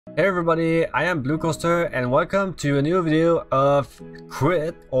Hey everybody, I am Blue Coaster and welcome to a new video of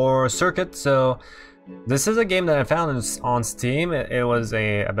Quit or Circuit. So this is a game that I found on Steam. It was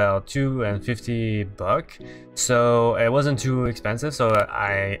about $2.50, so it wasn't too expensive. So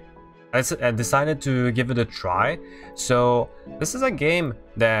I decided to give it a try. So this is a game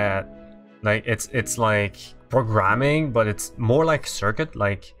that it's like programming, but it's more like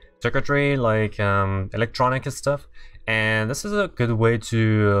circuitry, electronic and stuff. And this is a good way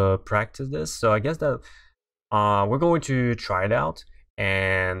to practice this. So I guess that we're going to try it out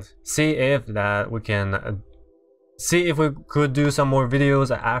and see if we can see if we could do some more videos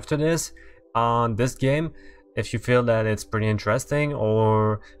after this on this game, if you feel that it's pretty interesting,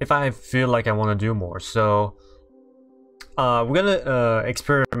 or if I feel like I want to do more. So we're gonna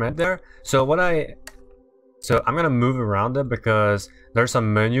experiment there. So I'm gonna move around it because there's a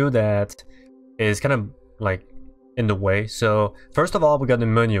menu that is kind of like in the way. So first of all, we got the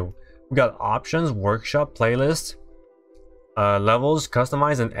menu. We got options, workshop, playlist, levels,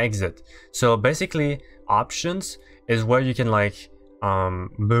 customize, and exit. So basically, options is where you can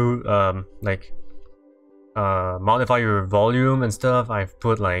move, modify your volume and stuff. I've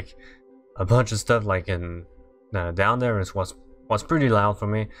put like a bunch of stuff like in down there. It was pretty loud for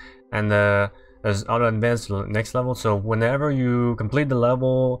me. And there's auto advance to the next level. So whenever you complete the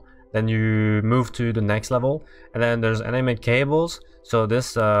level, then you move to the next level. And then there's animate cables. So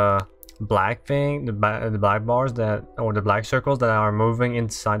this black thing, the black bars or the black circles that are moving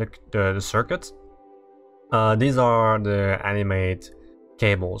inside the circuits, these are the animate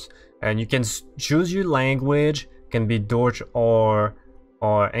cables. And you can choose your language, can be Deutsch or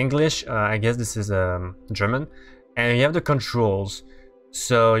English. I guess this is German. And you have the controls,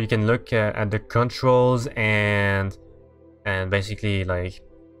 so you can look at the controls and basically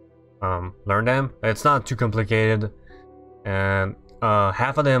learn them. It's not too complicated, and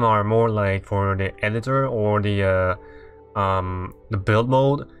half of them are more like for the editor or the build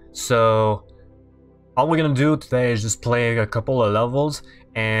mode. So all we're gonna do today is just play a couple of levels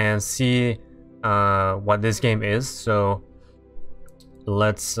and see what this game is. So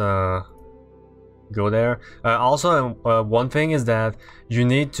let's go there. Also, one thing is that you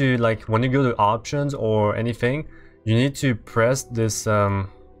need to, when you go to options or anything, you need to press this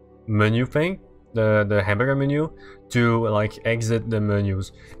menu thing, the hamburger menu, to exit the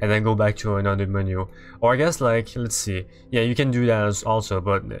menus and then go back to another menu. Or I guess let's see, yeah, you can do that also,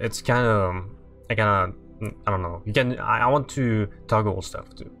 but it's kind of I don't know, you can I want to toggle stuff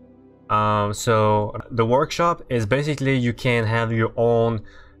too. So the workshop is basically you can have your own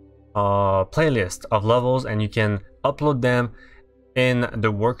playlist of levels and you can upload them in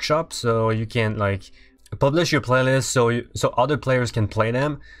the workshop. So you can publish your playlist so other players can play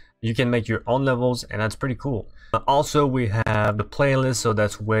them. You can make your own levels, and that's pretty cool. Also, we have the playlist, so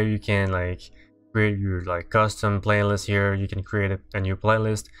that's where you can create your custom playlist. Here you can create a new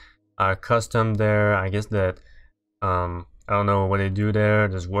playlist, custom there. I guess that I don't know what they do there.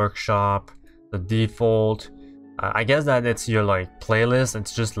 There's workshop, the default. I guess that it's your playlist.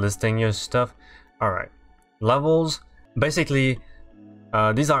 It's just listing your stuff. All right, levels. Basically,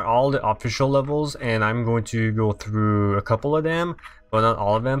 these are all the official levels, and I'm going to go through a couple of them, but not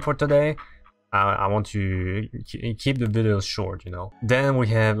all of them for today. I want to keep the videos short, you know. Then we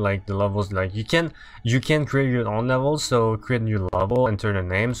have the levels. You can create your own levels. So create a new level, enter the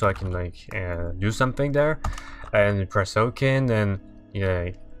name, so I can do something there, and you press OK, and then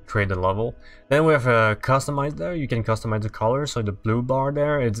create the level. Then we have customize there. You can customize the color. So the blue bar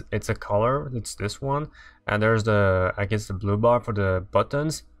there, it's a color. It's this one, and there's the blue bar for the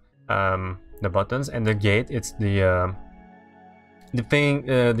buttons, and the gate. It's the thing,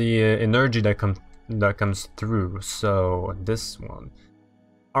 the energy that comes through. So this one.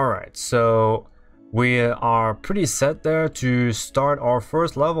 All right, so we are pretty set there to start our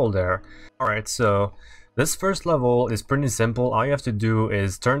first level there. All right, so this first level is pretty simple. All you have to do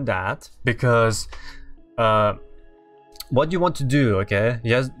is turn that, because what you want to do, okay,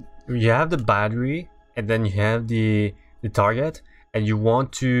 you have the battery, and then you have the target, and you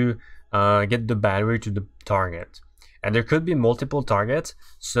want to get the battery to the target. And there could be multiple targets,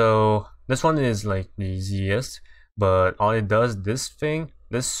 so this one is the easiest, but all it does, this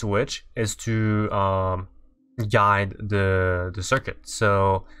switch, is to guide the circuit.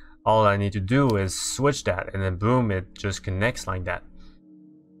 So all I need to do is switch that, and then boom, it just connects like that.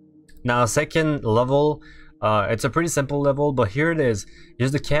 Now, second level, it's a pretty simple level, but here it is.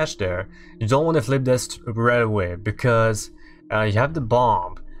 Here's the catch there. You don't want to flip this right away, because you have the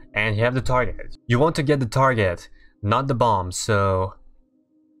bomb and you have the target. You want to get the target, not the bomb. So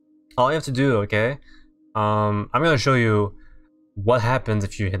all you have to do, okay, I'm gonna show you what happens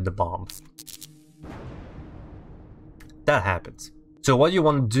if you hit the bomb? That happens. So what you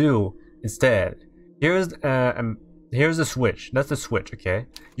want to do instead, here's the switch. That's the switch, okay?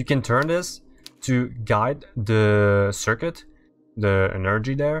 You can turn this to guide the circuit, the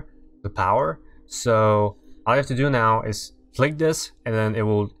energy there, the power. So all you have to do now is flick this, and then it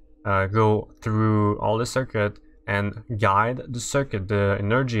will go through all the circuit and guide the circuit, the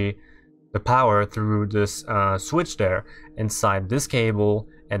energy, the power through this switch there inside this cable,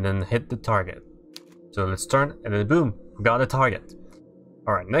 and then hit the target. So let's turn, and then boom, we got a target.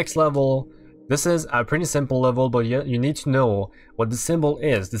 Alright, next level. This is a pretty simple level, but you need to know what the symbol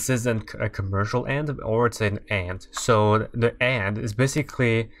is. This isn't a commercial AND, or it's an AND. So the AND is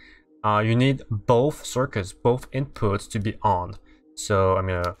basically, you need both circuits, both inputs to be on. So I'm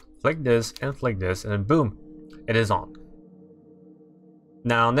gonna flick this, and then boom, it is on.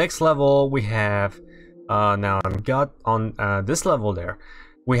 Now next level we have, now I've got on this level there,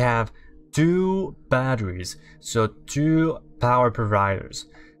 we have 2 batteries, so 2 power providers.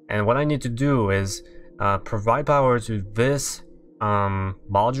 And what I need to do is provide power to this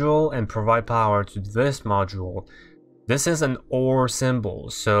module and provide power to this module. This is an OR symbol,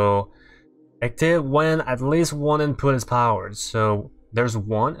 so active when at least one input is powered. So there's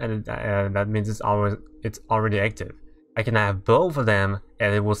one, and that means it's already active. I can have both of them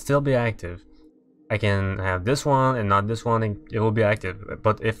and it will still be active. I can have this one and not this one, and it will be active.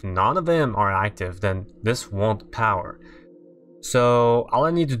 But if none of them are active, then this won't power. So all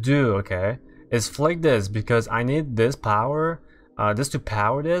I need to do, okay, is flick this, because I need this power, this to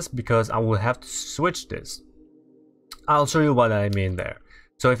power this, because I will have to switch this. I'll show you what I mean there.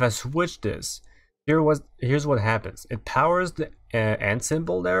 So if I switch this, here's what happens. It powers the AND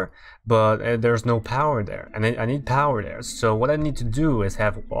symbol there, but there's no power there, and I need power there. So what I need to do is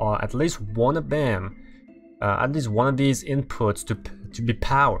have at least one of them, at least one of these inputs to be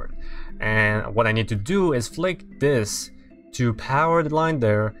powered. And what I need to do is flick this to power the line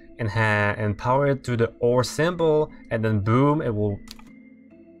there, and power it to the OR symbol, and then boom, it will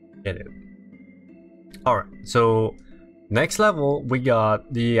get it. Alright, so next level we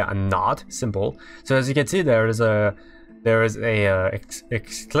got the NOT symbol. So as you can see, there is a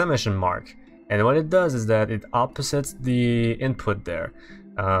exclamation mark, and what it does is that it opposites the input there.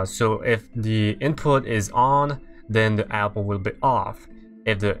 So if the input is on, then the output will be off.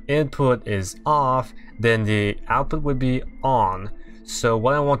 If the input is off, then the output will be on. So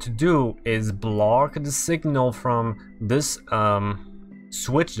what I want to do is block the signal from this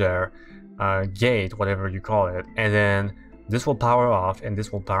switch there, gate, whatever you call it, and then this will power off and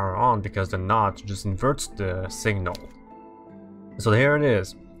this will power on, because the NOT just inverts the signal. So here it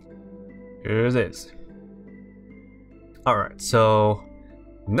is. Here it is. Alright, so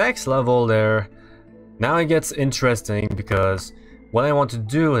next level there, now it gets interesting, because what I want to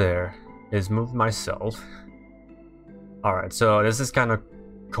do there is move myself. Alright, so this is kind of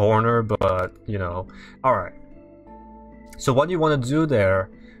corner, but you know. Alright, so what you want to do there,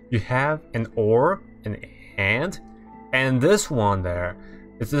 you have an OR, an and this one there,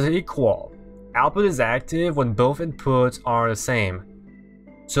 this is equal. Output is active when both inputs are the same.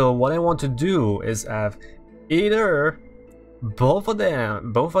 So what I want to do is have either both of the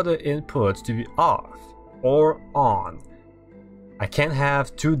inputs to be off or on. I can't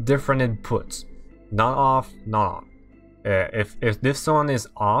have 2 different inputs, not off, not on. If this one is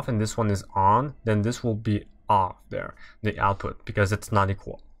off and this one is on, then this will be off there, the output, because it's not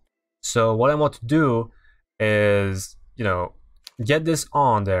equal. So what I want to do is, you know, get this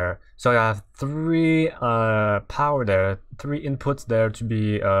on there. So I have 3 power there, 3 inputs there to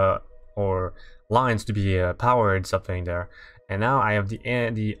be or lines to be powered something there. And now I have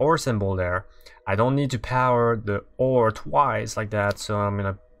the OR symbol there. I don't need to power the OR twice like that, so I'm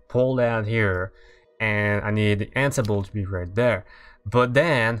gonna pull that here, and I need the AND symbol to be right there. But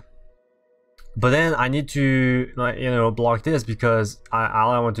then I need to, you know, block this, because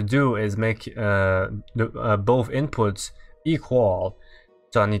all I want to do is make both inputs equal.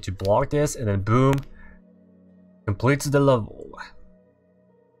 So I need to block this, and then boom, completes the level.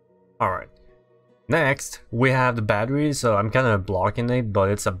 Alright, next we have the battery. So I'm kind of blocking it, but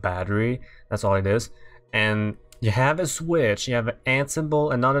it's a battery, that's all it is. And you have a switch, you have an AND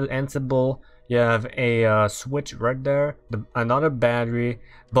symbol, another AND symbol, you have a switch right there, another battery.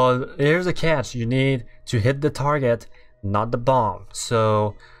 But here's a catch: you need to hit the target, not the bomb.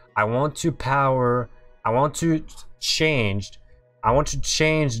 So I want to change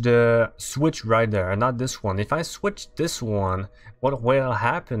the switch right there, and not this one. If I switch this one, what will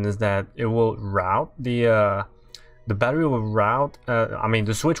happen is that it will route the the battery will route,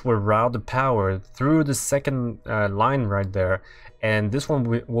 the switch will route the power through the second line right there, and this one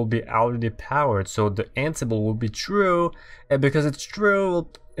will be already powered, so the AND symbol will be true, and because it's true,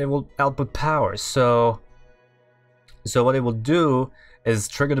 it will output power. So what it will do is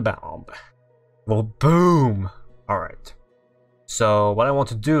trigger the bomb. Well, boom! Alright. So what I want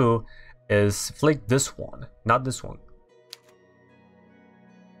to do is flick this one, not this one.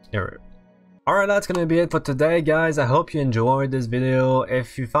 Here. Alright, that's gonna be it for today, guys. I hope you enjoyed this video.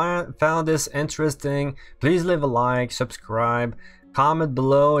 If you found this interesting, please leave a like, subscribe, comment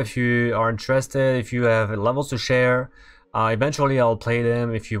below if you are interested, if you have levels to share. Eventually I'll play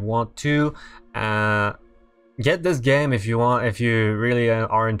them if you want to. Get this game if you want, if you really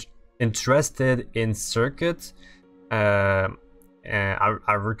are interested in cir-cuit. I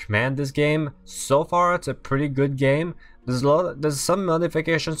recommend this game. So far it's a pretty good game. There's some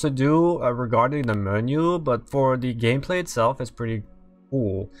modifications to do regarding the menu, but for the gameplay itself it's pretty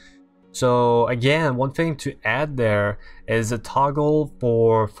cool. So again, one thing to add there is a toggle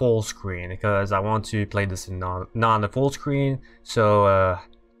for full screen, because I want to play this in non full screen. So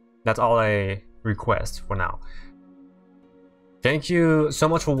that's all I request for now. Thank you so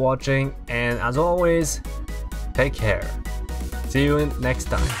much for watching, and as always, take care. See you next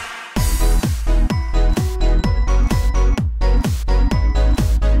time.